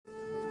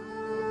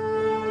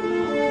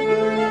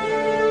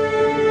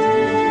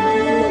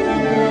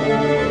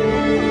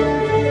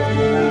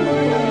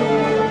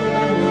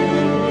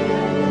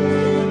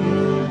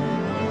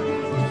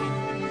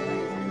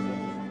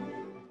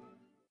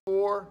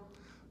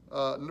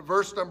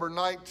verse number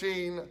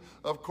 19.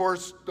 Of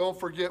course, don't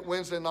forget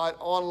Wednesday night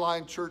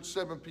online church,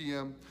 7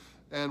 p.m.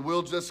 And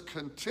we'll just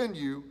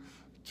continue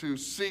to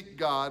seek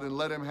God and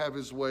let him have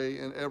his way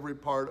in every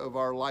part of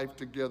our life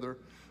together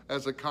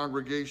as a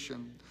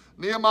congregation.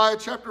 Nehemiah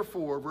chapter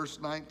 4, verse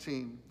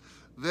 19.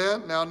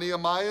 Now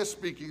Nehemiah is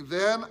speaking.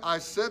 Then I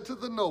said to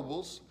the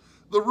nobles,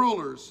 the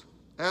rulers,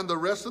 and the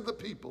rest of the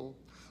people,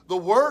 the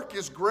work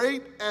is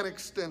great and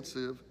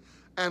extensive,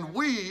 and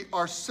we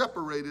are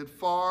separated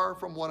far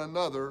from one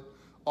another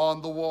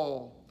on the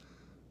wall.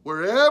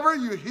 Wherever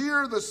you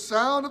hear the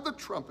sound of the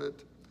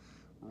trumpet,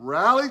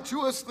 rally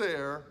to us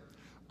there.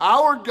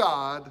 Our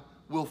God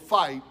will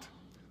fight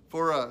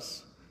for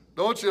us.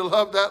 Don't you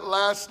love that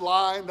last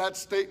line, that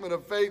statement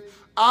of faith?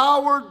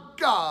 Our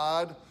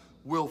God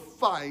will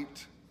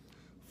fight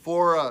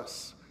for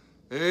us.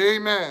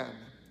 Amen.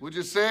 Would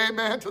you say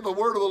amen to the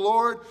word of the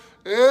Lord?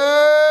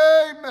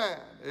 Amen.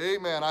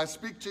 Amen. I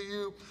speak to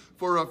you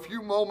for a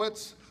few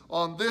moments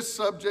on this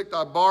subject.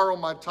 I borrow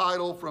my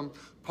title from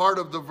part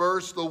of the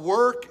verse. The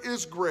work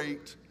is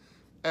great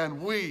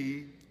and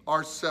we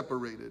are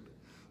separated.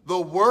 The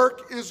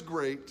work is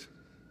great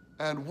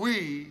and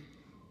we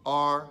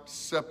are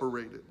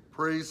separated.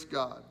 Praise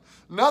God.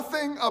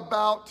 Nothing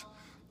about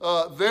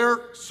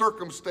their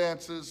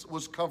circumstances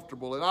was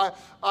comfortable. And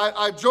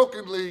I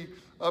jokingly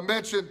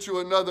mentioned to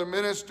another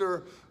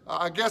minister,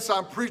 I guess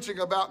I'm preaching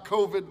about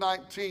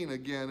COVID-19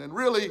 again. And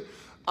really,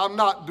 I'm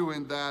not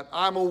doing that.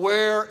 I'm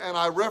aware and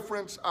I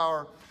reference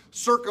our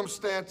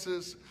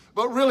circumstances.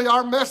 But really,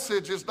 our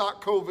message is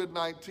not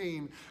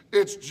COVID-19.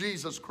 It's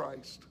Jesus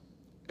Christ.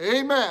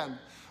 Amen.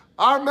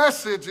 Our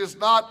message is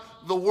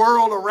not the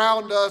world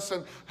around us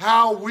and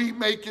how we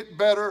make it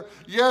better.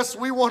 Yes,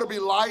 we want to be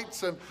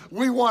lights and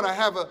we want to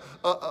have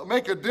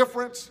make a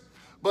difference.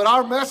 But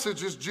our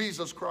message is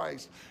Jesus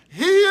Christ.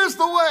 He is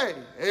the way.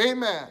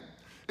 Amen.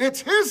 It's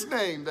his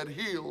name that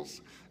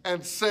heals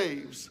and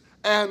saves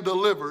and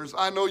delivers.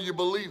 I know you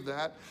believe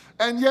that.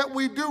 And yet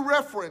we do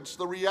reference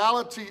the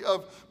reality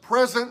of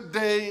present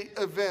day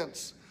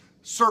events,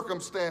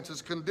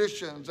 circumstances,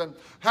 conditions, and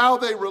how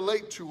they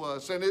relate to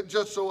us. And it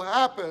just so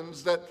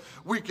happens that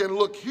we can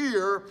look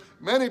here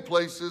many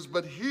places,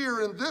 but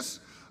here in this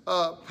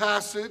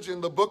passage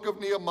in the book of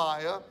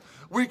Nehemiah,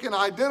 we can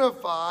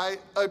identify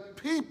a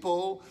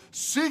people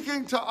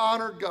seeking to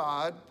honor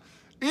God,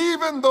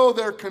 even though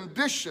their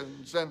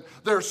conditions and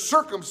their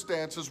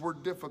circumstances were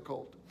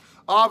difficult.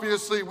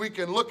 Obviously, we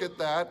can look at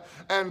that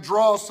and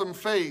draw some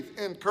faith,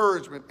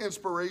 encouragement,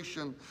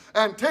 inspiration,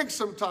 and take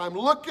some time.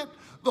 Look at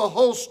the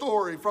whole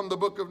story from the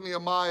book of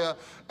Nehemiah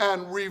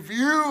and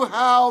review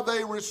how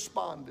they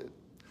responded.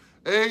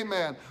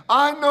 Amen.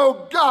 I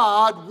know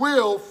God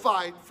will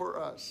fight for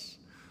us.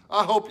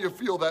 I hope you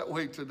feel that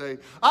way today.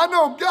 I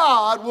know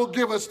God will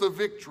give us the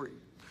victory,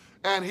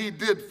 and he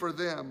did for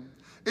them.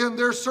 In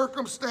their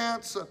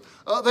circumstance,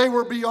 they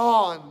were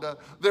beyond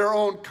their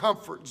own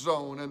comfort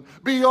zone and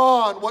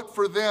beyond what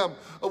for them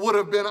would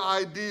have been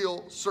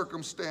ideal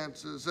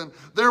circumstances. And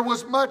there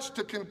was much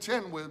to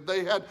contend with.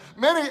 They had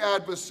many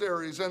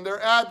adversaries, and their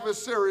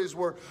adversaries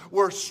were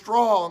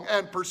strong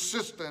and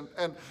persistent.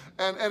 And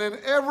in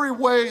every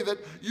way that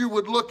you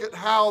would look at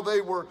how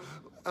they were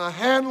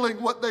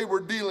handling what they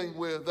were dealing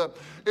with,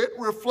 it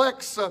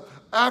reflects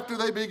after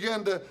they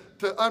began to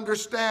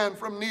understand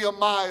from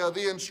Nehemiah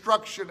the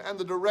instruction and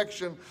the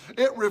direction.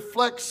 It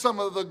reflects some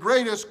of the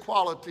greatest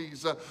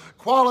qualities,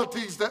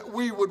 qualities that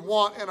we would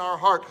want in our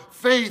heart.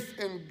 Faith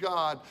in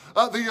God,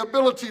 the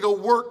ability to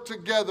work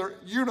together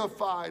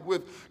unified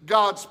with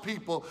God's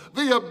people,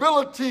 the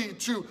ability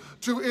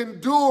to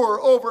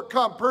endure,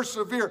 overcome,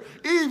 persevere,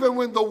 even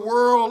when the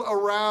world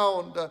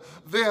around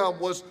them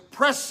was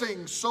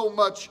pressing so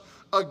much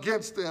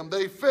against them.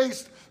 They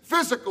faced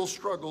physical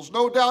struggles,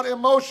 no doubt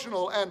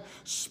emotional and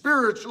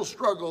spiritual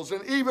struggles.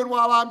 And even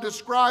while I'm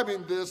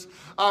describing this,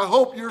 I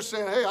hope you're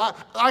saying, hey,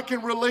 I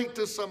can relate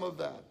to some of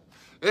that.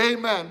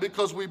 Amen.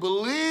 Because we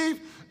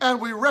believe and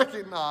we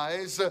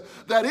recognize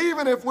that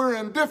even if we're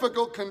in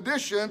difficult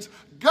conditions,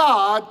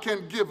 God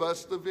can give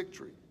us the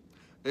victory.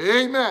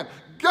 Amen.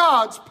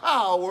 God's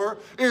power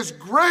is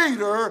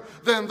greater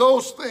than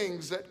those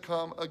things that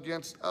come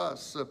against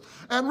us.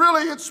 And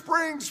really, it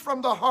springs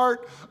from the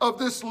heart of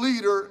this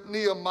leader,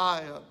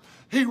 Nehemiah.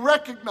 He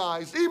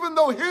recognized, even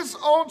though his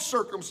own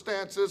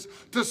circumstances,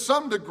 to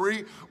some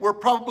degree, were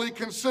probably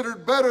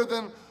considered better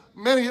than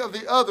many of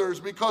the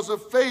others because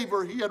of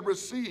favor he had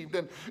received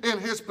and in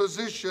his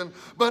position.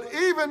 But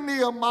even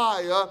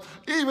Nehemiah,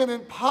 even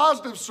in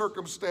positive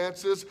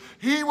circumstances,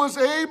 he was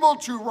able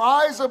to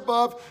rise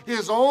above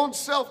his own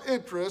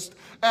self-interest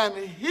and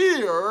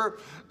hear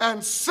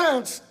and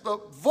sense the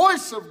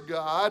voice of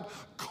God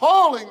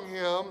calling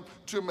him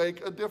to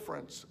make a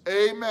difference.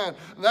 Amen.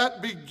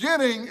 That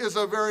beginning is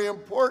a very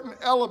important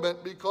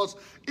element because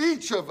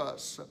each of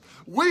us,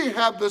 we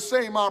have the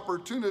same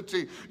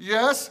opportunity.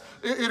 Yes,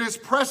 it is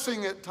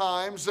pressing at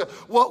times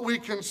what we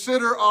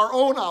consider our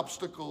own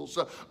obstacles,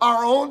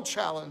 our own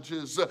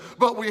challenges,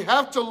 but we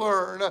have to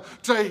learn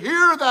to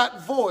hear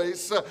that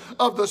voice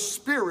of the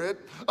Spirit,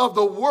 of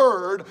the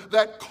Word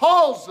that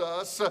calls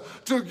us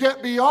to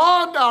get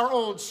beyond our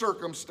own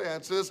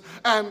circumstances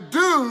and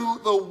do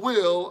the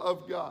will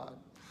of God.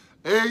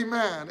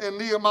 Amen. In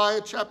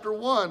Nehemiah chapter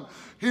 1,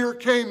 here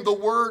came the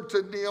word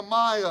to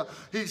Nehemiah.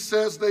 He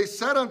says, they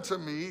said unto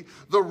me,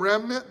 the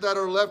remnant that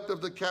are left of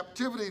the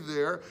captivity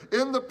there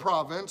in the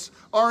province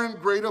are in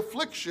great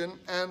affliction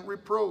and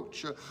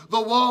reproach.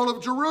 The wall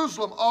of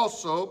Jerusalem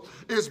also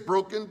is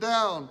broken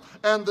down,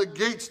 and the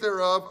gates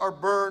thereof are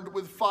burned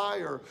with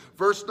fire.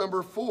 Verse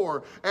number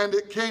 4, and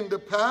it came to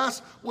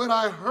pass when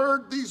I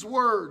heard these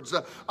words,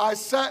 I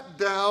sat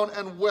down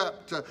and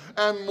wept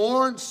and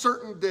mourned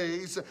certain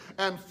days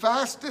and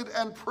fasted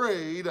and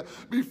prayed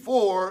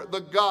before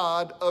the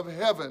God of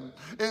heaven.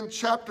 In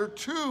chapter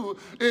 2,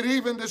 it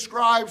even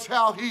describes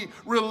how he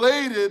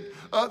related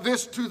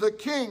this to the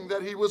king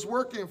that he was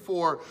working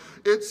for.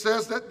 It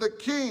says that the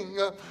king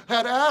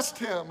had asked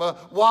him,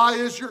 why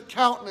is your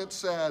countenance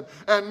sad?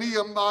 And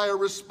Nehemiah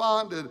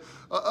responded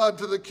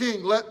unto the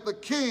king, let the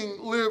king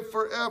live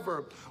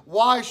forever.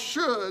 Why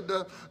should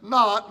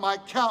not my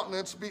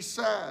countenance be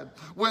sad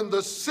when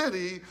the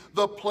city,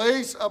 the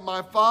place of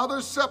my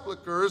father's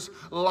sepulchres,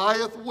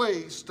 lieth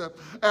waste,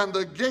 and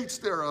the gates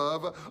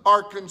thereof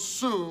are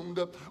consumed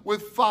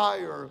with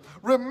fire?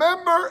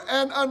 Remember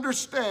and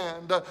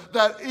understand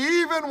that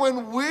even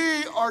when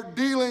we are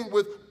dealing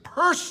with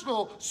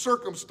personal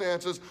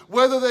circumstances,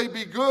 whether they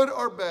be good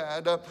or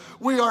bad,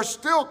 we are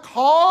still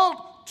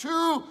called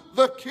to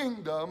the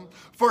kingdom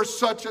for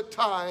such a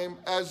time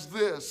as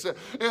this.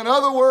 In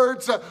other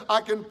words, I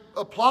can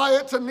apply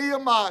it to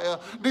Nehemiah.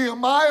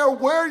 Nehemiah,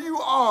 where you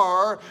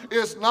are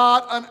is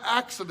not an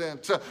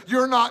accident.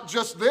 You're not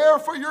just there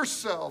for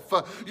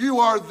yourself. You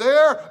are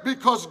there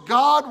because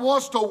God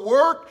wants to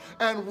work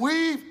and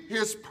weave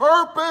his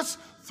purpose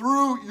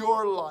through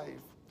your life.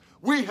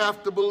 We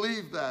have to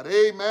believe that.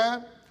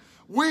 Amen.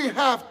 We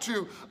have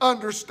to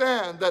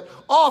understand that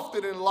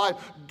often in life,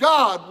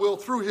 God will,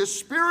 through his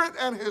Spirit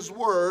and his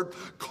Word,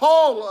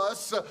 call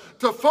us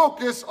to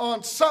focus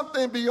on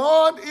something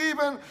beyond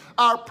even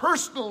our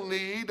personal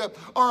need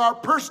or our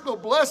personal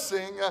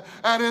blessing.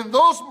 And in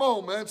those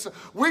moments,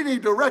 we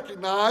need to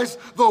recognize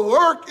the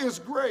work is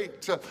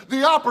great.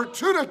 The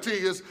opportunity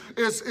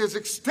is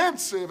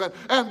extensive,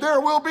 and there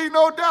will be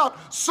no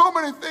doubt so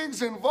many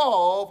things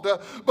involved.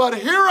 But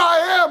here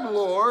I am,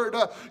 Lord.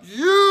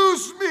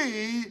 Use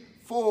me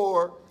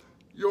for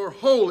your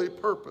holy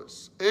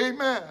purpose.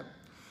 Amen.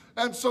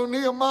 And so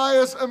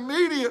Nehemiah's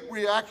immediate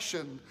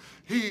reaction,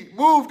 he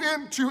moved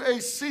into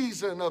a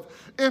season of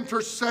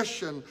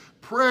intercession,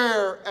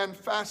 prayer, and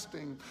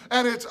fasting.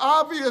 And it's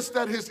obvious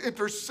that his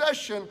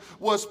intercession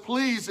was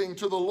pleasing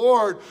to the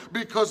Lord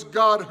because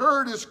God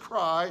heard his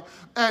cry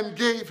and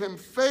gave him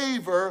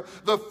favor,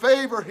 the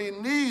favor he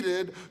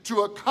needed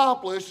to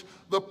accomplish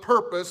the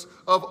purpose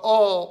of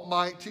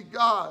Almighty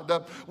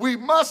God. We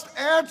must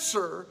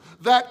answer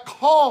that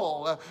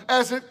call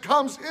as it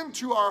comes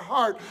into our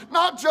heart,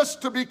 not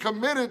just to be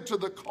committed to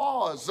the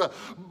cause,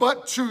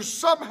 but to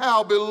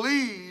somehow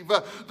believe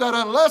that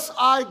unless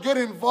I get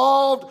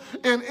involved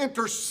in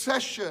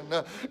intercession,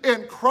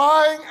 in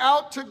crying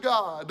out to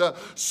God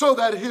so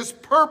that his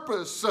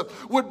purpose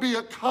would be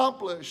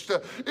accomplished,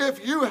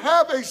 if you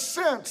have a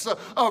sense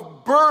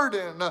of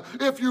burden,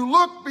 if you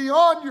look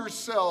beyond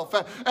yourself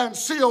and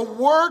see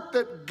a work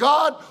that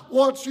God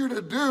wants you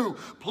to do,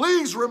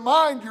 please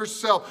remind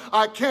yourself,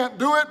 I can't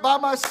do it by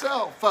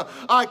myself.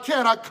 I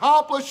can't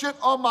accomplish it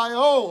on my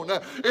own.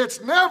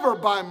 It's never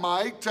by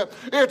might.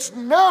 It's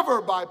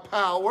never by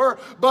power,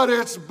 but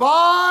it's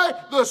by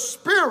the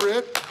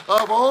Spirit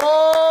of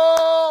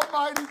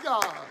Almighty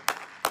God.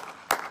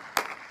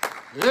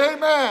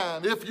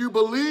 Amen. If you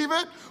believe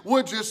it,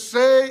 would you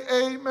say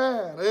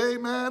amen?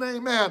 Amen,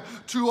 amen.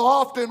 Too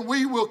often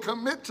we will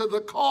commit to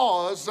the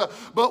cause,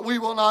 but we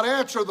will not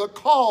answer the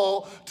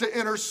call to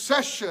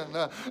intercession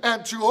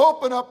and to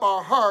open up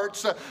our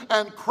hearts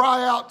and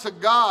cry out to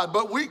God.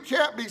 But we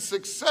can't be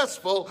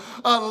successful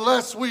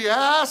unless we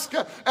ask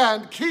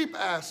and keep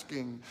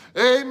asking.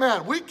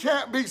 Amen. We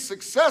can't be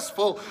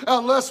successful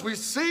unless we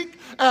seek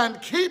and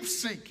keep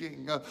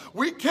seeking.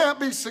 We can't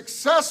be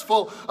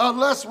successful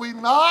unless we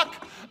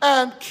knock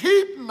and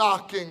keep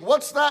knocking.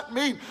 What's that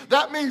mean?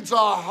 That means a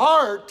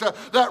heart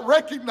that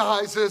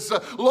recognizes,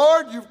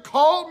 Lord, you've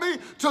called me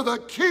to the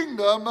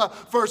kingdom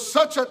for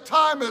such a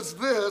time as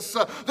this.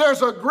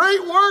 There's a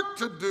great work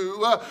to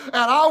do, and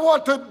I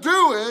want to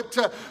do it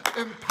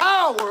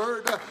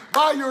empowered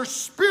by your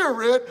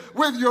Spirit,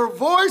 with your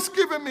voice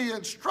giving me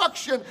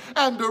instruction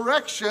and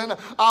direction.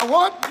 I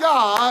want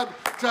God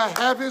to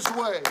have his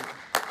way.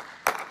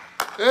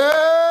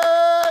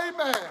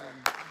 Amen.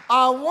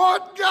 I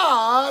want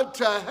God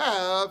to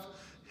have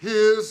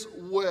his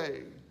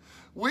way.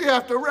 We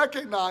have to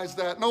recognize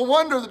that. No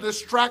wonder the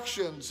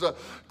distractions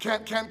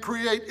can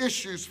create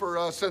issues for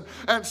us,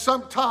 and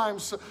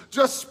sometimes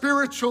just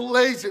spiritual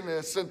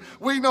laziness. And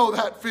we know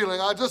that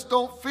feeling. I just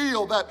don't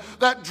feel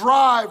that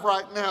drive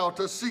right now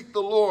to seek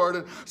the Lord.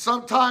 And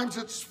sometimes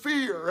it's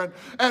fear.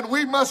 And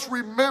we must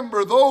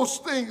remember those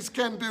things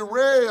can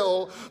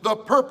derail the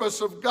purpose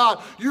of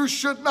God. You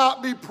should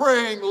not be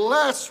praying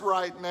less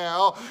right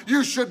now.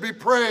 You should be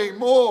praying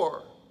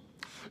more.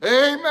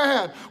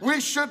 Amen.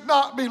 We should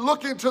not be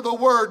looking to the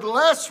word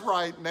less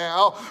right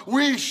now.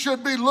 We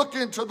should be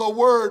looking to the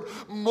word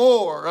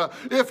more.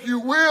 If you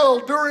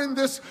will, during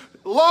this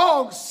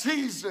long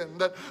season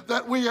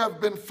that we have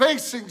been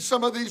facing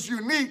some of these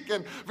unique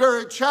and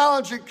very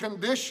challenging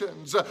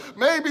conditions.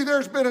 Maybe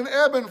there's been an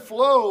ebb and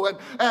flow,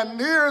 and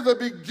near the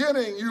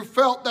beginning you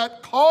felt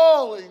that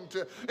calling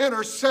to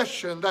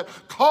intercession, that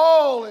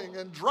calling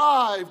and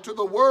drive to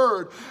the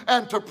word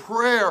and to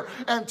prayer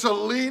and to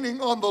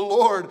leaning on the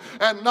Lord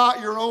and not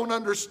your own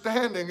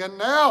understanding. And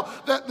now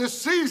that this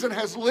season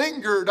has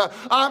lingered,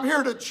 I'm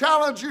here to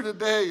challenge you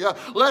today.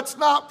 Let's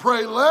not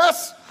pray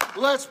less.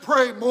 Let's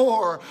pray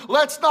more.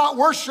 Let's not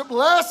worship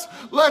less.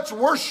 Let's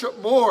worship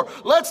more.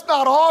 Let's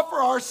not offer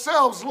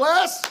ourselves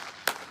less.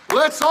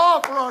 Let's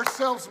offer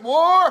ourselves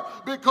more,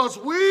 because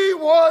we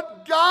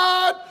want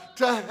God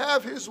to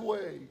have his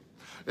way.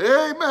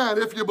 Amen.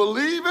 If you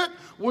believe it,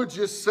 would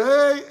you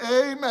say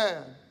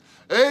amen?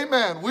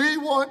 Amen. We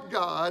want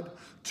God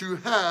to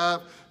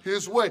have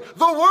his way.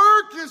 The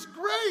work is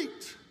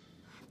great,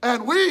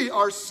 and we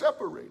are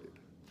separated.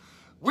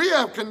 We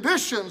have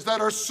conditions that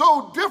are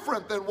so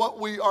different than what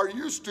we are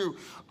used to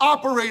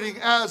operating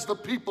as the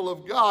people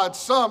of God.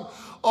 Some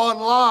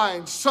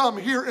online, some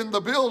here in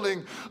the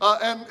building,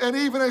 and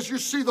even as you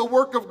see the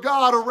work of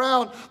God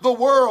around the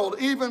world,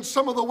 even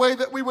some of the way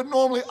that we would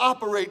normally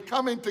operate,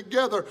 coming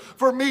together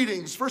for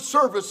meetings, for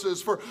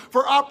services, for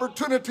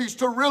opportunities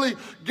to really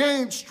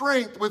gain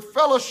strength with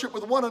fellowship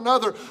with one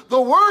another.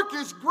 The work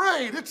is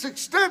great. It's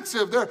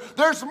extensive.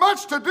 There's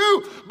much to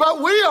do,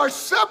 but we are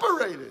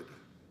separated.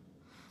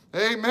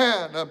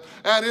 Amen.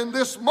 And in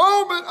this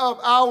moment of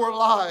our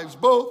lives,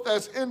 both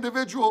as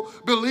individual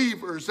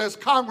believers, as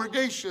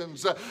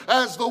congregations,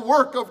 as the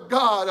work of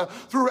God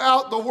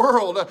throughout the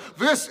world,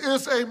 this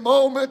is a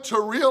moment to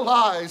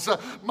realize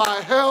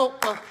my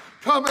help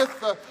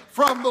cometh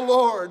from the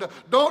Lord.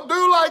 Don't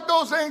do like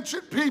those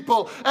ancient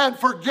people and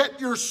forget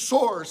your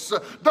source.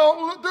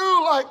 Don't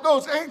do like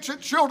those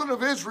ancient children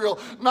of Israel,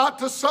 not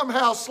to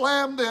somehow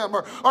slam them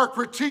or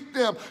critique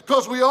them,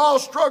 because we all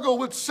struggle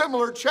with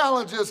similar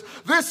challenges.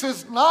 This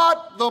is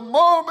not the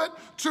moment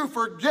to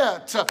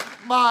forget.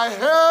 My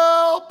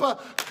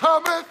help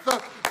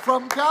cometh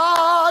from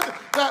God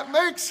that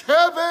makes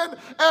heaven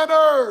and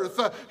earth.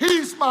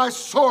 He's my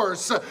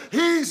source.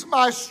 He's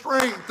my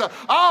strength.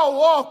 I'll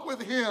walk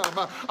with him.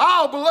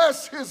 I'll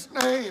bless his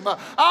name.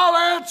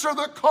 I'll answer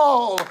the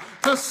call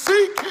to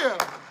seek him.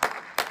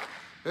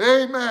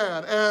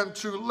 Amen. And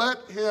to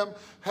let him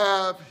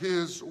have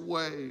his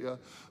way.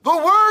 The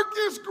work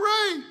is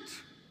great,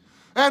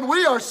 and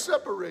we are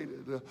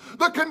separated.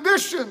 The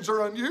conditions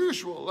are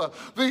unusual.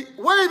 The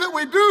way that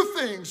we do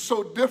things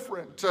so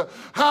different.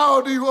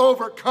 How do you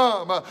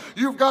overcome?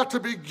 You've got to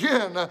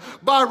begin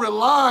by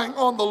relying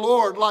on the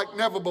Lord like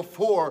never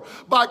before,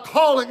 by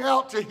calling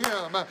out to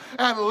him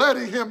and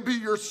letting him be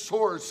your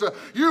source.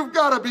 You've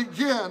got to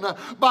begin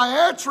by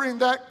answering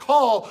that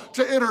call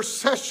to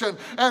intercession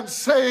and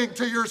saying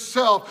to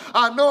yourself,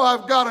 I know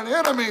I've got an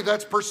enemy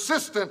that's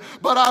persistent,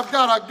 but I've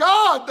got a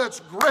God that's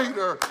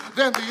greater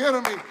than the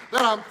enemy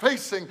that I'm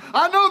facing.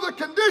 I know the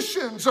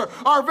conditions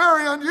are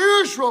very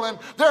unusual and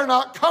they're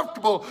not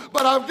comfortable,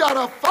 but I've got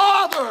a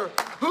Father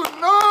who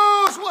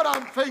knows what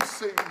I'm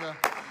facing.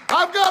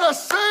 I've got a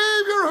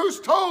Savior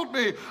who's told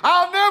me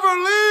I'll never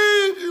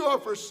leave you or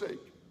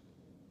forsake.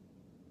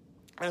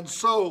 And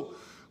so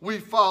we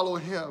follow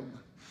him.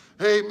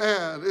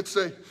 Amen. It's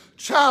a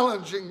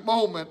challenging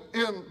moment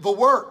in the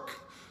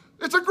work.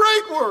 It's a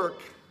great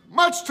work,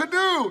 much to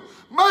do,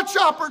 much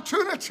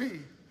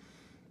opportunity.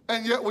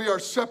 And yet we are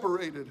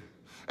separated,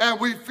 and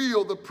we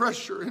feel the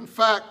pressure. In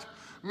fact,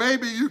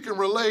 maybe you can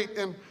relate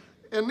in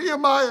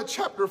Nehemiah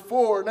chapter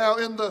 4. Now,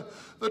 in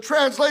the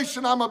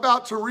translation I'm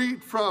about to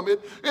read from,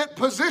 it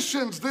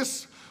positions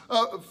this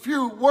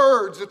few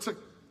words. It's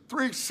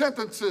 3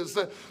 sentences.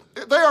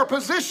 They are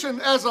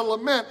positioned as a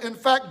lament. In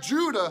fact,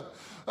 Judah,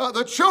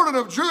 the children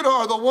of Judah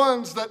are the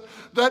ones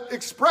that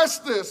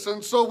expressed this.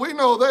 And so we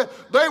know that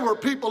they were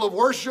people of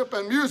worship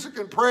and music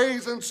and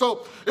praise. And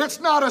so it's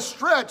not a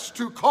stretch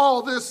to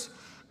call this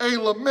a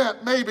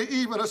lament, maybe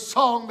even a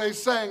song they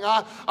sang.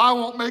 I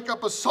won't make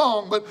up a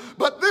song,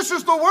 but this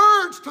is the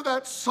words to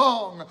that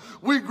song.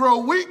 We grow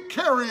weak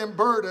carrying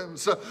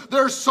burdens.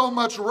 There's so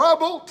much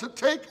rubble to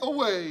take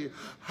away.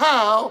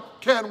 How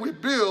can we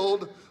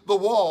build the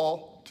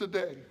wall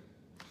today?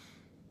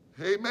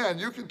 Amen.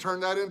 You can turn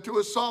that into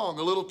a song,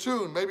 a little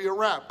tune, maybe a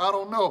rap. I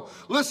don't know.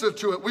 Listen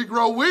to it. We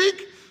grow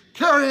weak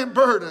carrying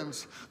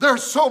burdens.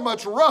 There's so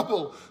much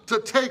rubble to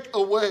take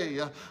away.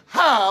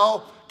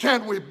 How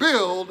can we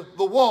build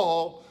the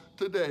wall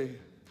today?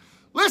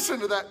 Listen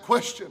to that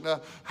question.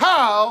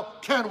 How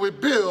can we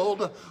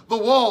build the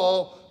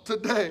wall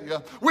today?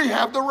 We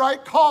have the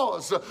right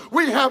cause.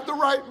 We have the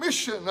right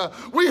mission.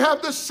 We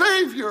have the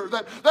Savior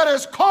that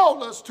has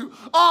called us to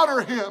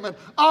honor Him and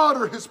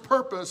honor His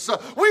purpose.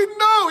 We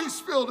know He's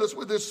filled us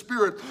with His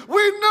Spirit.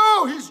 We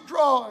know He's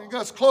drawing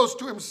us close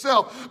to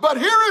Himself. But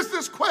here is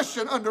this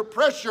question under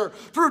pressure,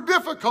 through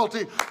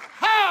difficulty.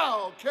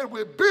 How can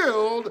we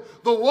build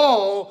the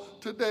wall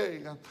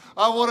today?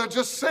 I want to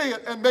just say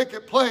it and make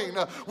it plain.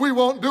 We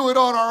won't do it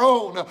on our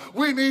own.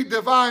 We need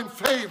divine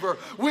favor.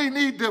 We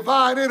need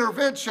divine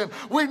intervention.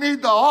 We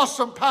need the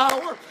awesome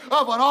power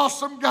of an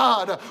awesome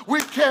God.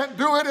 We can't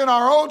do it in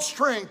our own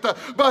strength,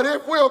 but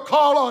if we'll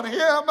call on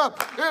Him,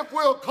 if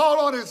we'll call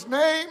on His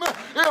name,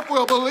 if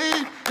we'll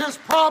believe His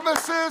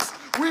promises,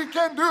 we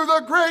can do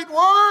the great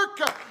work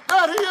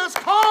that He has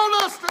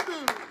called us to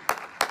do.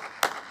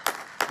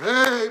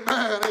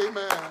 Amen,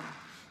 amen.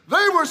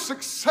 They were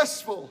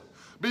successful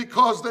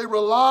because they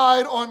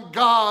relied on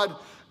God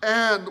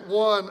and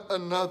one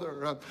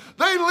another.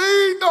 They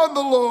leaned on the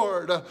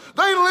Lord.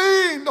 They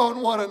leaned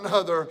on one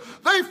another.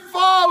 They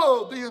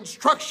followed the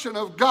instruction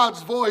of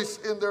God's voice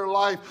in their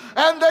life,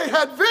 and they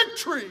had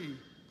victory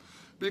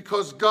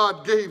because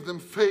God gave them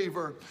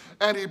favor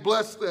and He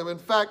blessed them. In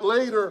fact,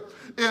 later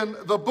in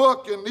the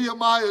book, in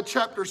Nehemiah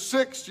chapter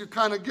 6, you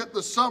kind of get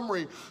the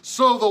summary.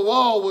 So the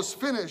wall was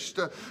finished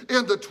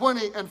in the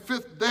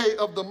 25th day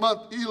of the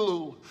month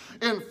Elul,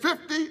 in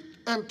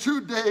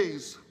 52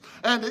 days.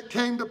 And it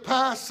came to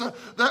pass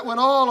that when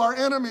all our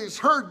enemies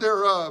heard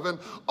thereof, and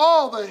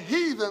all the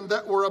heathen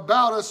that were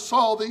about us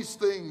saw these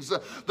things,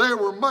 they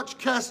were much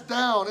cast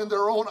down in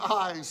their own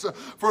eyes,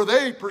 for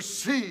they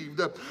perceived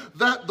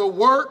that the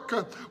work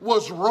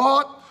was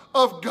wrought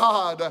of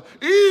God.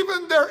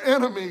 Even their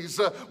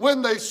enemies,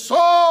 when they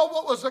saw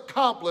what was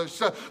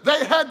accomplished,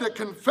 they had to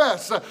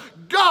confess,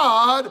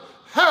 God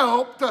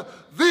helped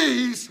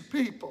these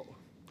people.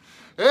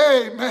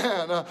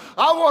 Amen.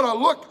 I want to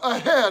look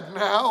ahead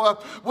now,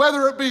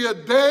 whether it be a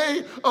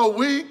day, a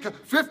week,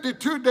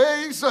 52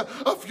 days,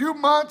 a few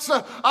months.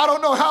 I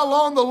don't know how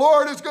long the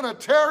Lord is going to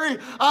tarry.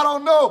 I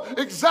don't know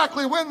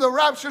exactly when the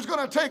rapture is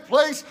going to take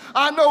place.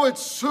 I know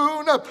it's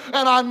soon, and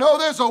I know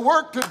there's a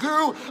work to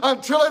do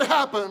until it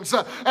happens.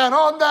 And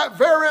on that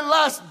very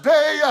last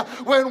day,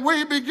 when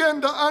we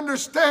begin to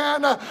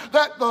understand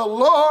that the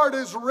Lord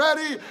is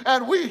ready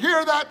and we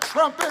hear that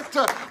trumpet,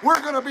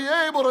 we're going to be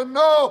able to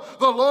know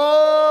the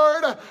Lord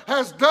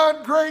has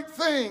done great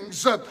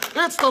things.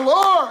 It's the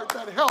Lord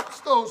that helps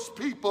those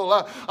people.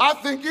 I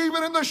think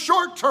even in the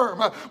short term,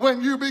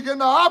 when you begin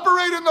to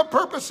operate in the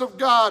purpose of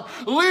God,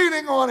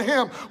 leaning on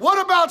Him,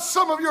 what about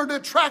some of your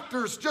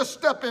detractors just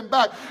stepping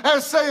back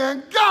and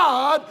saying,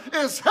 God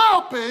is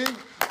helping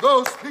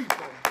those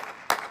people?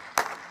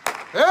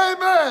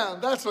 Amen.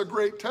 That's a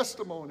great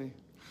testimony.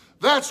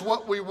 That's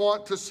what we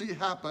want to see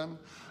happen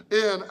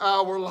in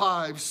our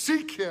lives.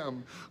 Seek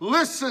Him.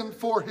 Listen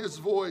for His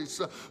voice.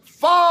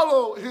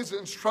 Follow His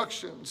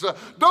instructions.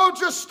 Don't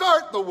just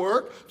start the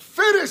work,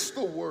 finish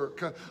the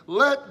work.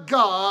 Let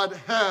God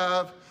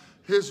have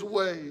His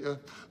way.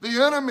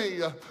 The enemy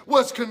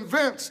was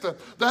convinced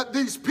that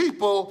these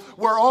people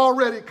were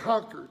already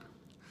conquered.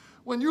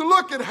 When you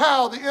look at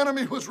how the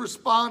enemy was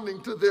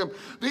responding to them,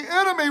 the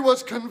enemy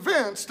was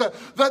convinced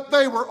that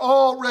they were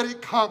already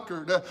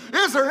conquered.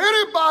 Is there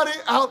anybody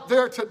out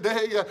there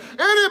today,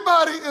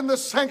 anybody in the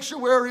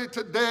sanctuary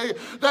today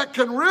that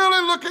can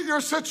really look at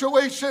your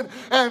situation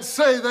and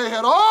say they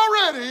had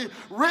already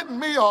written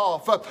me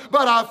off?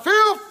 But I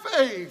feel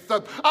faith,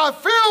 I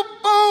feel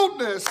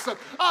boldness,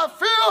 I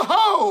feel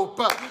hope.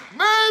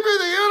 Maybe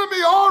the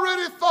enemy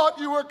already thought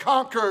you were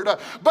conquered,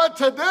 but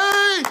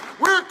today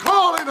we're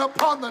calling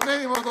upon the name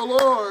of the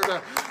Lord,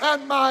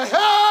 and my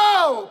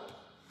help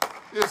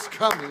is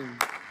coming.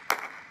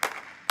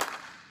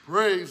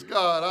 Praise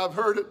God. I've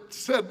heard it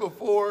said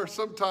before,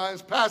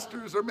 sometimes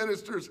pastors or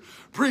ministers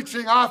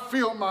preaching, I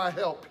feel my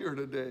help here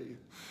today.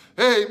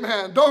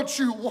 Amen. Don't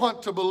you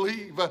want to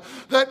believe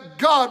that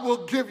God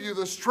will give you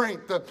the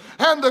strength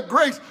and the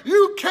grace?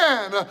 You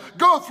can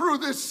go through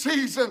this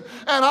season,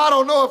 and I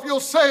don't know if you'll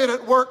say it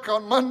at work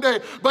on Monday,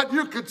 but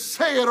you could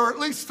say it or at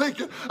least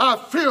think it. I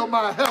feel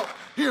my help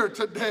here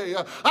today.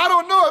 I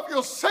don't know if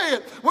you'll say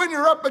it when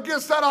you're up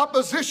against that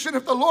opposition,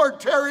 if the Lord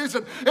tarries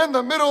and in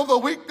the middle of the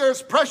week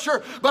there's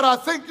pressure, but I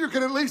think you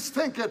can at least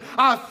think it.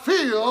 I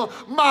feel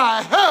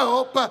my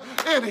help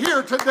in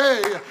here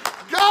today.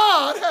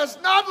 God has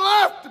not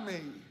left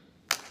me.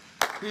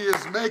 He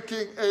is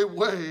making a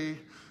way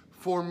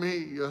for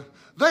me.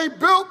 They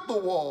built the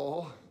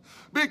wall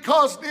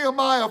because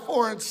Nehemiah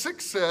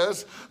 4:6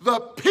 says the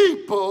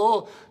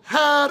people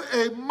had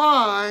a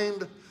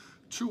mind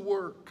to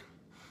work.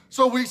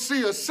 So we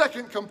see a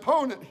second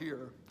component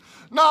here.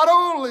 Not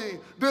only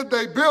did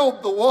they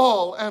build the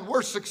wall and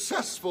were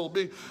successful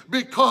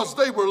because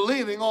they were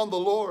leaning on the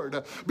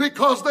Lord,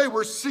 because they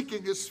were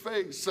seeking His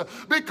face,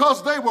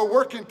 because they were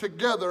working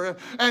together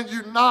and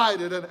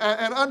united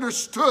and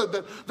understood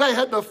that they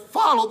had to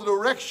follow the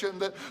direction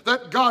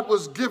that God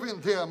was giving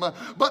them.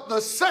 But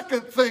the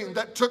second thing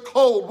that took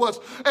hold was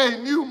a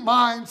new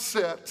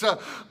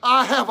mindset.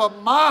 I have a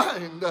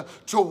mind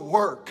to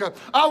work.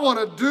 I want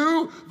to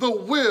do the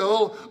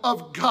will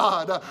of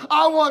God.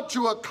 I want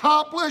to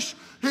accomplish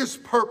His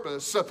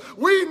purpose.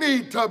 We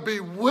need to be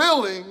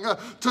willing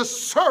to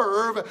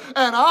serve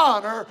and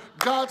honor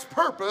God's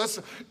purpose,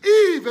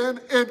 even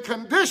in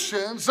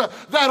conditions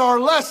that are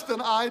less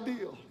than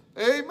ideal.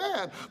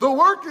 Amen. The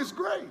work is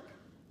great,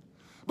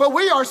 but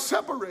we are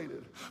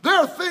separated. There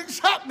are things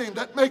happening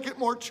that make it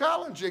more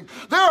challenging.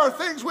 There are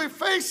things we're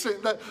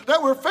facing that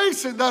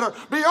are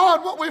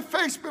beyond what we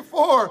faced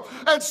before.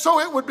 And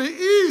so it would be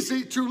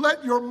easy to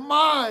let your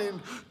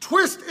mind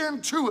twist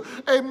into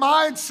a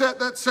mindset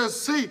that says,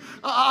 see,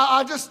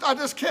 I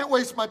just can't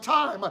waste my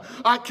time.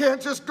 I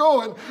can't just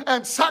go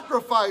and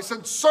sacrifice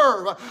and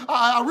serve.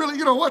 I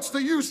really, what's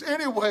the use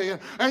anyway?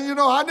 And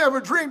I never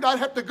dreamed I'd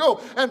have to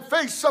go and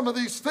face some of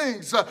these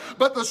things.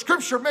 But the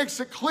scripture makes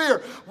it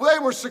clear they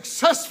were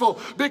successful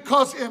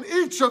because in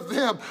each of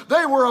them,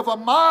 they were of a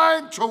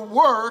mind to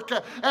work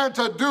and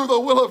to do the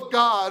will of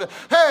God.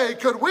 Hey,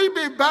 could we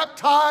be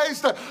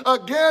baptized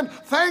again?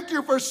 Thank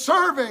you for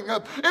serving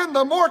in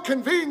the more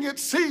convenient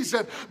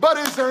season. But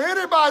is there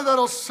anybody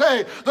that'll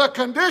say the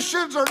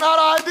conditions are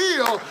not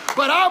ideal,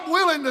 but I'm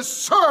willing to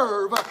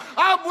serve.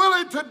 I'm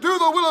willing to do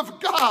the will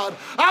of God.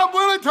 I'm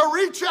willing to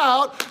reach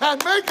out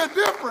and make a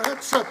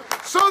difference so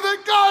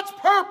that God's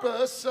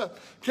purpose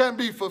can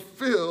be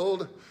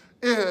fulfilled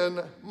in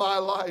my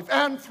life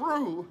and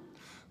through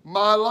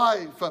my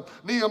life.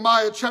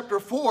 Nehemiah chapter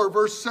 4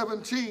 verse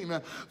 17,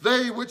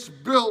 they which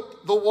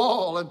built the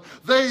wall and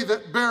they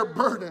that bear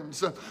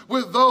burdens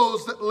with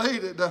those that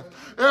laid it,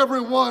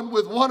 everyone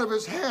with one of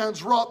his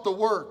hands wrought the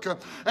work,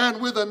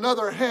 and with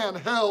another hand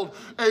held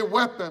a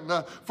weapon.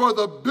 For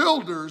the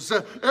builders,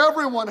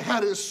 everyone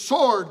had his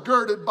sword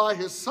girded by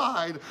his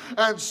side,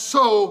 and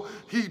so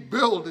he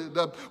builded.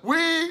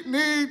 We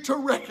need to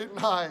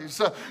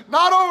recognize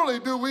not only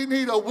do we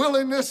need a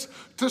willingness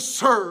to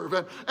serve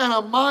and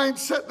a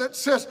mindset that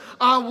says,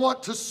 I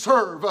want to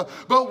serve,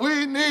 but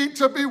we need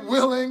to be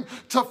willing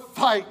to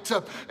fight.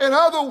 In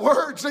other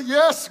words,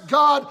 yes,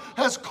 God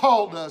has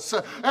called us,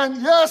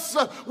 and yes,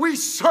 we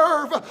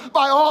serve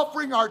by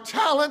offering our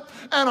talent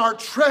and our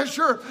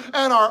treasure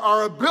and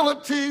our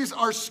abilities,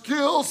 our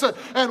skills,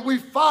 and we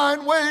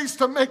find ways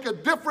to make a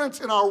difference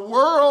in our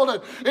world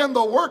and in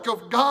the work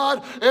of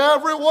God.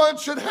 Everyone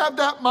should have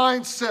that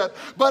mindset,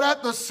 but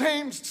at the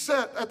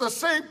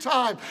same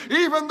time,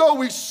 even though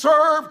we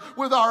serve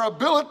with our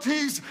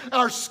abilities,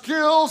 our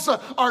skills,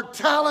 our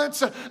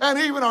talents, and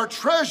even our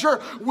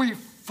treasure, we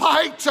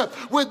fight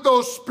with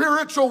those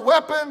spiritual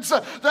weapons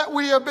that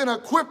we have been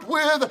equipped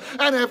with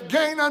and have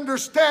gained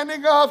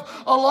understanding of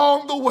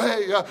along the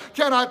way.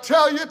 Can I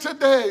tell you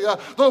today,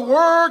 the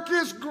work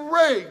is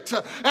great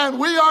and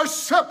we are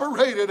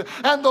separated,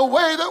 and the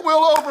way that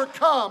we'll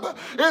overcome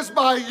is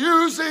by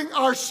using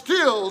our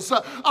skills,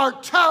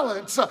 our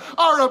talents,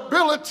 our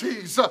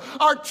abilities,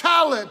 our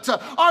talent,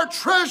 our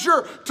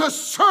treasure to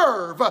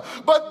serve,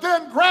 but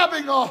then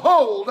grabbing a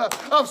hold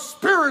of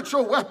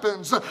spiritual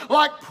weapons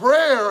like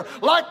prayer,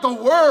 like the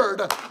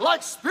word,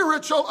 like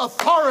spiritual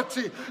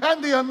authority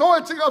and the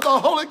anointing of the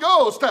Holy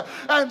Ghost,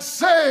 and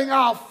saying,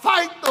 I'll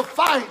fight the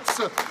fights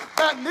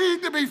that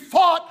need to be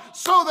fought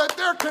so that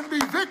there can be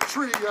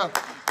victory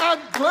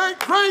and great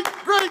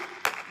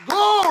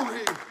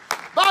glory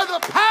by the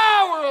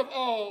power of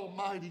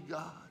Almighty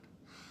God.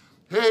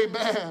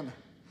 Amen.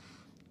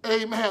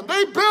 Amen.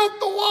 They built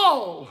the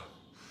wall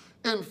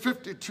in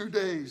 52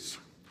 days,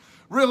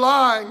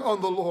 relying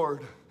on the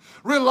Lord,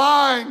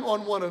 relying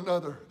on one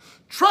another,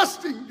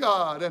 trusting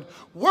God and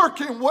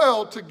working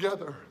well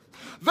together.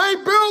 They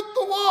built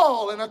the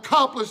wall and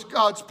accomplished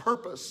God's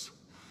purpose,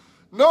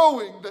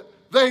 knowing that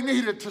they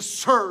needed to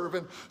serve,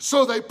 and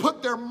so they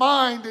put their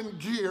mind in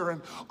gear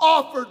and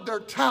offered their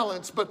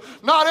talents. But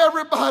not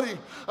everybody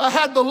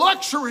had the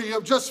luxury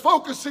of just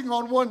focusing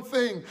on one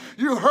thing.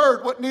 You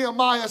heard what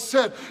Nehemiah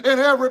said. In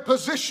every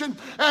position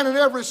and in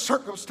every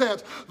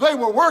circumstance, they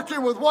were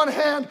working with one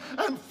hand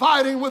and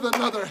fighting with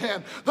another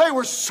hand. They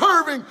were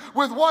serving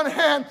with one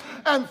hand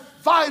and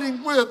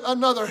fighting with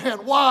another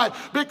hand. Why?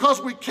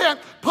 Because we can't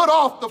put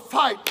off the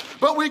fight,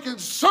 but we can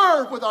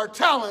serve with our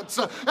talents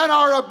and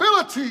our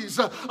abilities,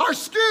 our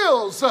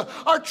skills,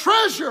 our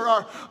treasure,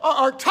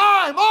 our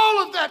time.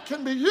 All of that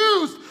can be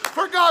used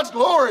for God's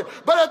glory.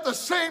 But at the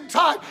same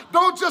time,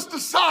 don't just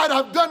decide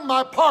I've done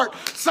my part.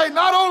 Say,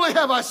 not only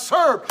have I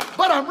served,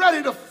 but I'm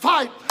ready to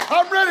fight.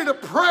 I'm ready to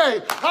pray.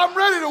 I'm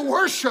ready to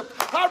worship.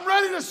 I'm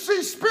ready to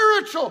see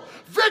spiritual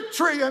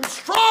victory and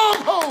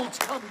strongholds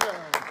come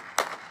down.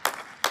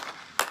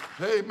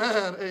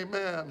 Amen,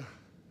 amen.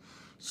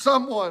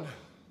 Someone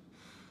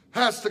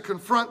has to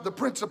confront the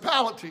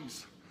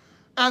principalities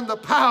and the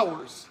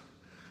powers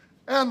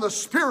and the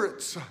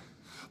spirits,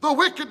 the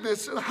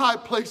wickedness in high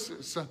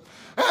places,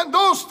 and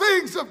those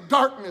things of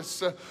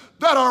darkness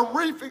that are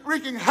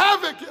wreaking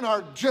havoc in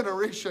our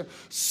generation.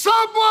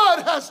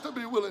 Someone has to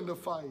be willing to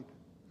fight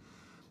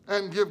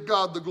and give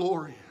God the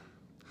glory.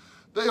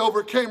 They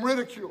overcame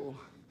ridicule.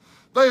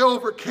 They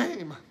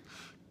overcame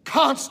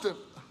constant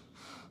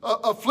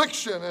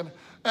affliction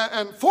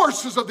and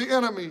forces of the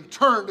enemy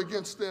turned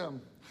against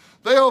them.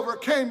 They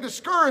overcame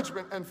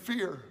discouragement and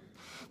fear.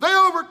 They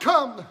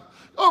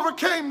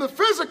overcame the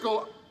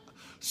physical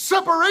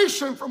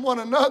separation from one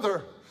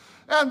another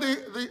and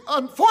the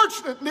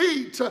unfortunate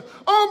need to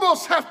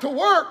almost have to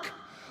work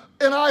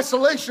in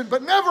isolation,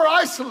 but never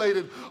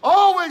isolated,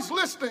 always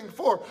listening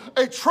for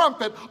a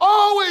trumpet,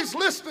 always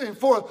listening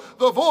for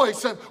the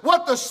voice and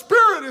what the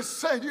Spirit is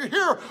saying. You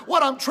hear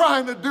what I'm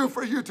trying to do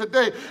for you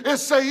today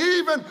is say,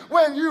 even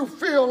when you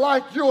feel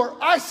like you're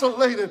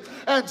isolated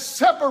and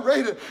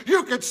separated,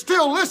 you can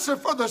still listen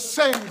for the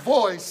same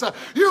voice.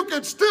 You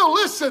can still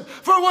listen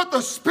for what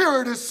the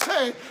Spirit is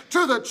saying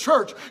to the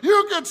church.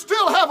 You can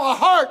still have a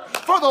heart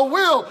for the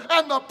will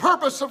and the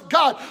purpose of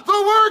God.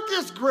 The work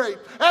is great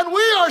and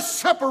we are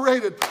separated,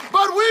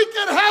 but we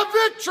can have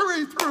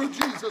victory through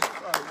Jesus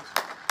Christ.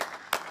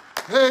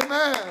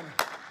 Amen.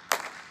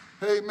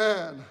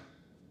 Amen.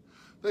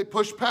 They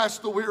pushed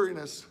past the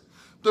weariness,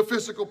 the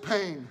physical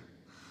pain.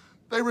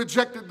 They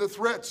rejected the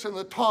threats and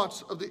the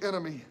taunts of the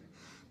enemy,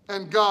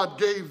 and God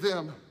gave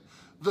them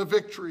the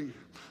victory.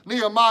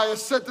 Nehemiah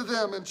said to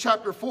them in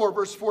chapter 4,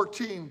 verse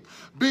 14,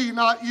 "Be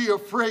not ye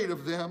afraid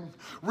of them.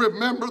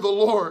 Remember the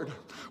Lord,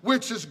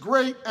 which is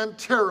great and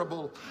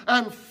terrible,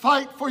 and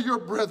fight for your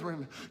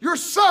brethren, your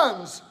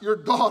sons, your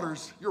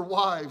daughters, your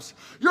wives,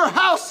 your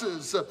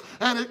houses."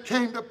 And it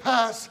came to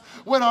pass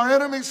when our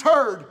enemies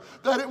heard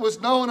that it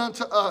was known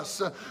unto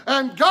us,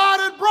 and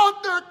God had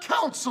brought their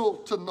counsel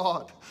to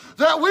naught,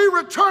 that we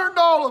returned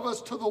all of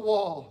us to the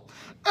wall,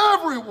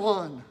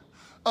 everyone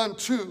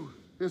unto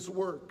his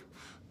work.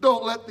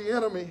 Don't let the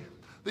enemy,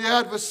 the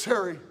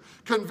adversary,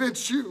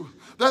 convince you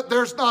that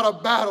there's not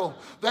a battle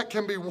that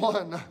can be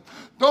won.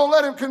 Don't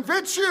let him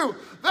convince you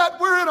that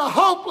we're in a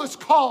hopeless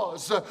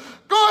cause.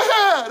 Go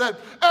ahead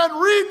and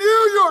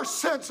renew your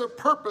sense of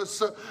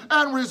purpose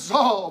and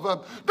resolve.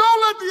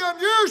 Don't let the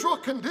unusual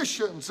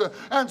conditions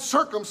and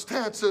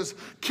circumstances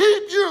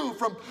keep you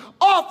from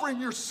offering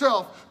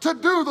yourself to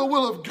do the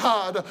will of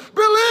God.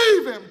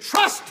 Believe him,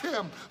 trust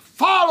him,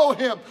 follow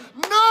him.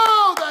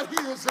 Know that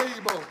he is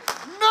able.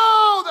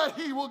 Know that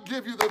he will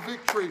give you the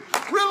victory.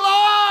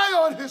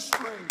 Rely on his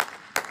strength.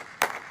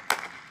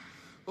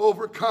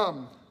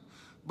 Overcome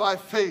by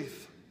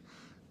faith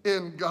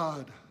in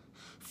God.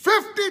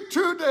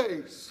 52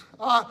 days.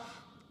 I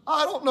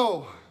don't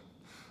know.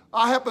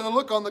 I happen to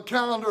look on the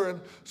calendar,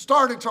 and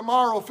starting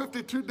tomorrow,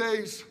 52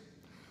 days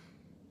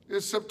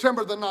is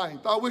September the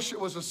 9th. I wish it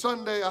was a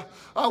Sunday.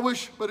 I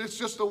wish, but it's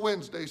just a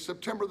Wednesday,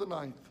 September the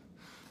 9th.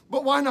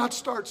 But why not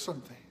start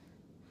something?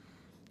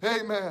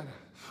 Amen.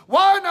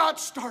 Why not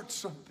start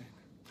something?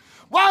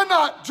 Why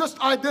not just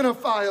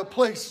identify a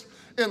place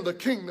in the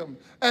kingdom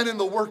and in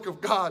the work of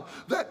God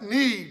that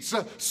needs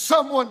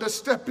someone to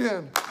step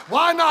in?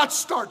 Why not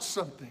start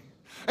something?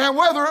 And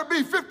whether it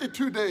be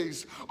 52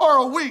 days or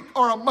a week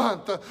or a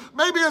month,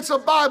 maybe it's a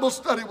Bible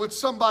study with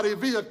somebody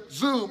via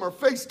Zoom or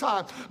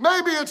FaceTime.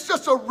 Maybe it's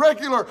just a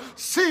regular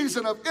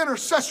season of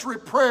intercessory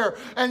prayer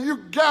and you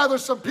gather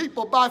some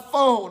people by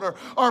phone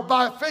or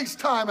by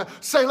FaceTime and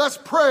say, let's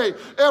pray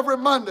every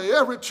Monday,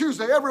 every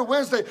Tuesday, every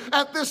Wednesday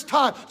at this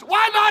time.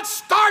 Why not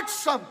start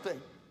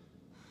something?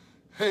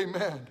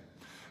 Amen.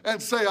 And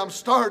say, I'm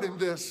starting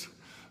this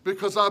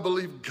because I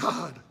believe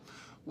God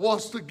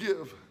wants to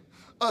give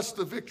us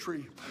the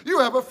victory. You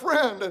have a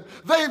friend and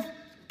they've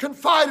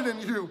confided in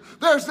you.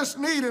 There's this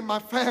need in my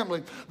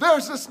family.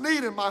 There's this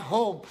need in my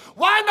home.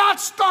 Why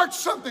not start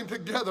something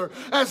together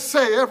and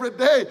say every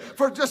day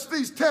for just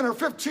these 10 or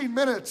 15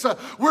 minutes,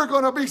 we're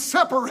going to be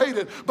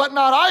separated but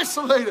not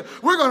isolated.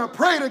 We're going to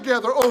pray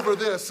together over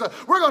this.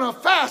 We're going to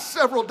fast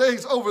several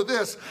days over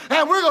this.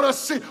 And we're going to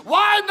see.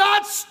 Why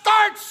not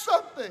start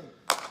something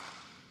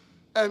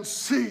and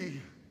see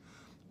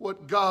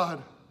what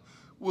God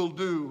will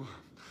do?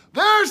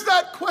 There's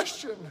that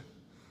question.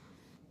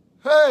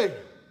 Hey,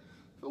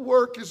 the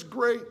work is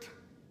great.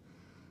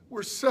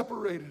 We're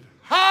separated.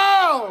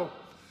 How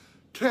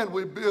can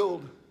we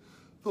build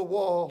the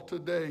wall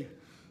today?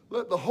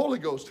 Let the Holy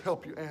Ghost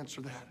help you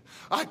answer that.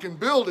 I can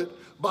build it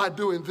by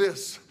doing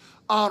this,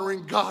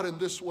 honoring God in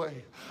this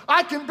way.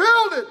 I can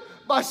build it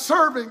by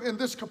serving in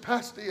this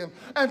capacity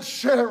and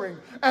sharing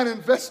and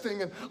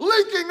investing and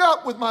linking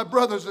up with my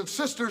brothers and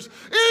sisters.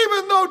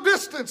 Even though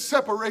distance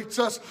separates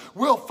us,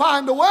 we'll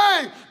find a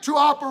way to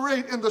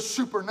operate in the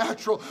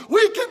supernatural.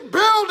 We can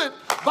build it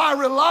by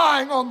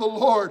relying on the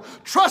Lord,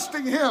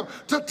 trusting him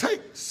to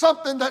take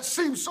something that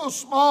seems so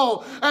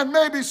small and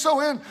maybe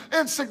so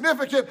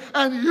insignificant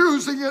and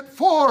using it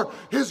for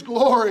his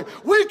glory.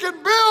 We can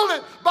build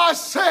it by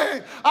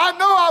saying, I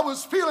know I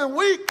was feeling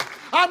weak.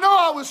 I know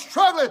I was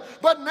struggling,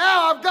 but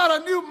now I've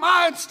got a new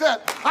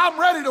mindset. I'm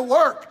ready to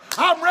work.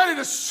 I'm ready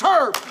to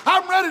serve.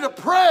 I'm ready to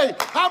pray.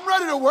 I'm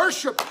ready to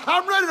worship.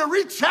 I'm ready to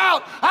reach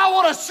out. I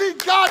want to see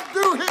God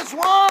do His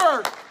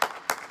word.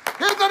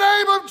 In the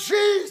name of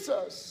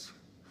Jesus,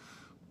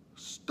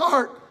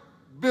 start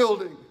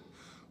building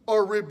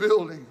or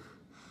rebuilding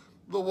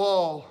the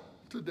wall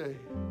today.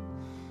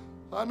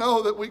 I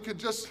know that we could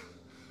just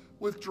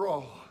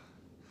withdraw.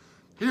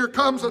 Here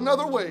comes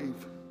another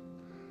wave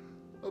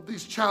of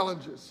these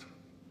challenges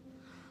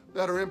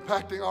that are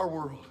impacting our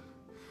world.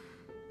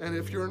 And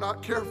if you're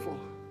not careful,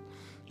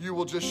 you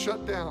will just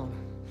shut down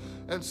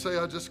and say,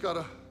 I just got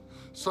to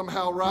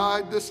somehow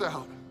ride this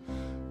out.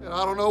 And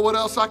I don't know what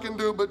else I can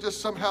do but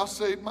just somehow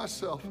save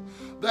myself.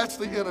 That's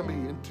the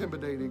enemy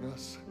intimidating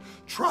us,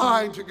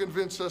 trying to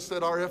convince us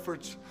that our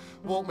efforts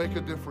won't make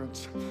a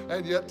difference.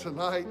 And yet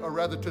tonight, or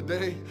rather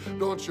today,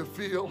 don't you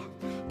feel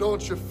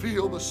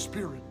the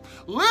Spirit?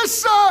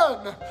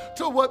 Listen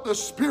to what the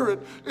Spirit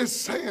is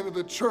saying to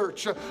the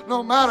church.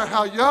 No matter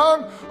how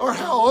young or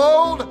how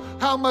old,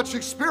 how much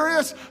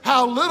experience,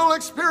 how little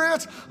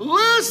experience,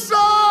 listen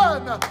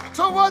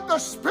to what the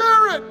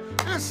Spirit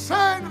is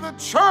saying to the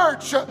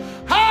church.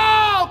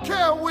 How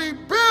can we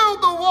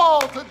build the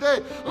wall today?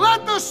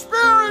 Let the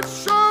Spirit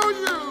show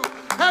you,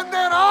 and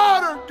then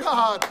honor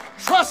God.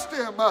 Trust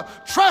Him,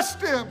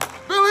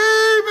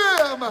 believe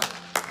Him.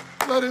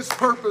 Let His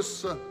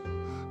purpose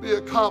be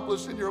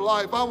accomplished in your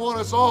life. I want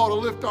us all to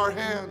lift our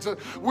hands, and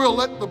we'll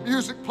let the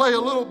music play a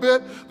little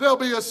bit. There'll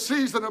be a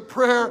season of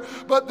prayer,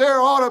 but there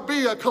ought to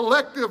be a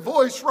collective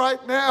voice right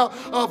now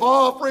of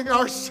offering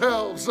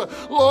ourselves.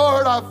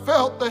 Lord, I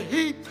felt the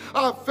heat,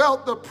 I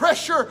felt the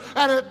pressure,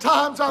 and at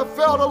times I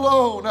felt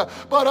alone.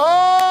 But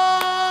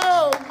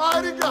oh,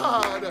 mighty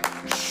God,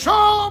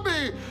 show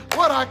me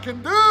what I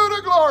can do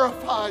to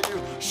glorify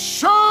you.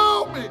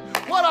 Show me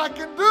what I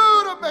can do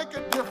to make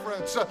a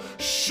difference.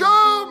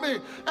 Show me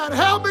and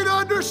help me to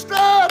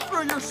understand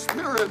through your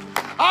Spirit.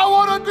 I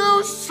want to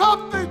do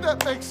something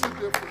that makes a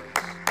difference.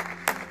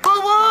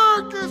 The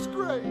work is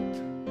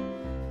great.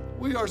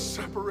 We are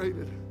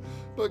separated,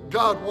 but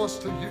God wants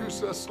to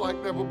use us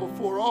like never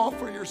before.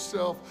 Offer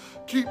yourself.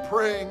 Keep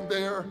praying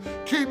there.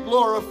 Keep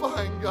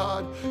glorifying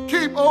God.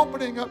 Keep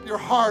opening up your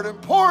heart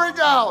and pouring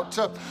out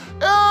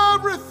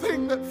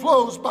everything that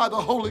flows by the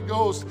Holy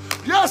Ghost.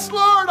 Yes,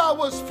 Lord, I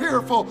was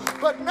fearful,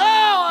 but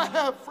now I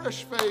have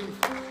fresh faith.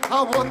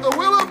 I want the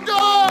will of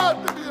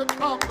God to be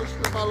accomplished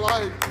in my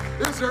life.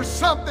 Is there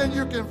something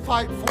you can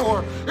fight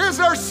for? Is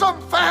there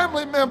some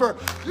family member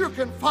you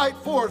can fight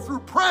for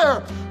through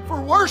prayer,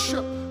 for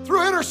worship,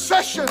 through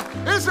intercession?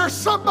 Is there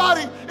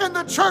somebody in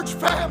the church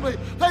family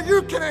that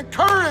you can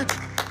encourage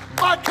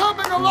by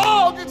coming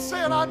along and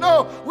saying, I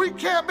know we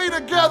can't be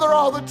together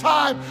all the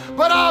time,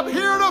 but I'm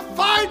here to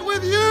fight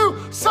with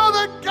you so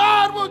that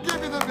God will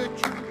give you the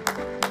victory.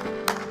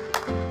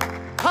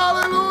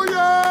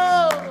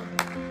 Hallelujah.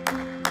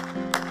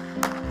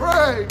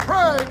 Pray,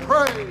 pray,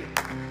 pray.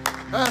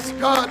 Ask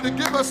God to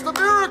give us the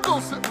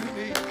miracles that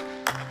we need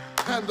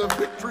and the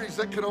victories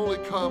that can only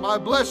come. I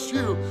bless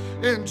you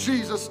in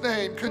Jesus'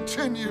 name.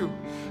 Continue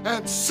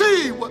and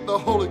see what the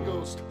Holy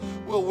Ghost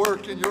will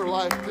work in your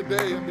life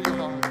today and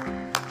beyond.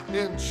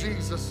 In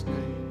Jesus'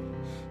 name.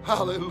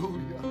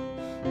 Hallelujah.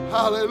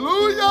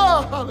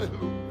 Hallelujah.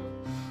 Hallelujah.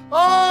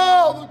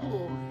 All the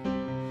glory.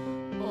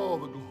 All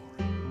the glory.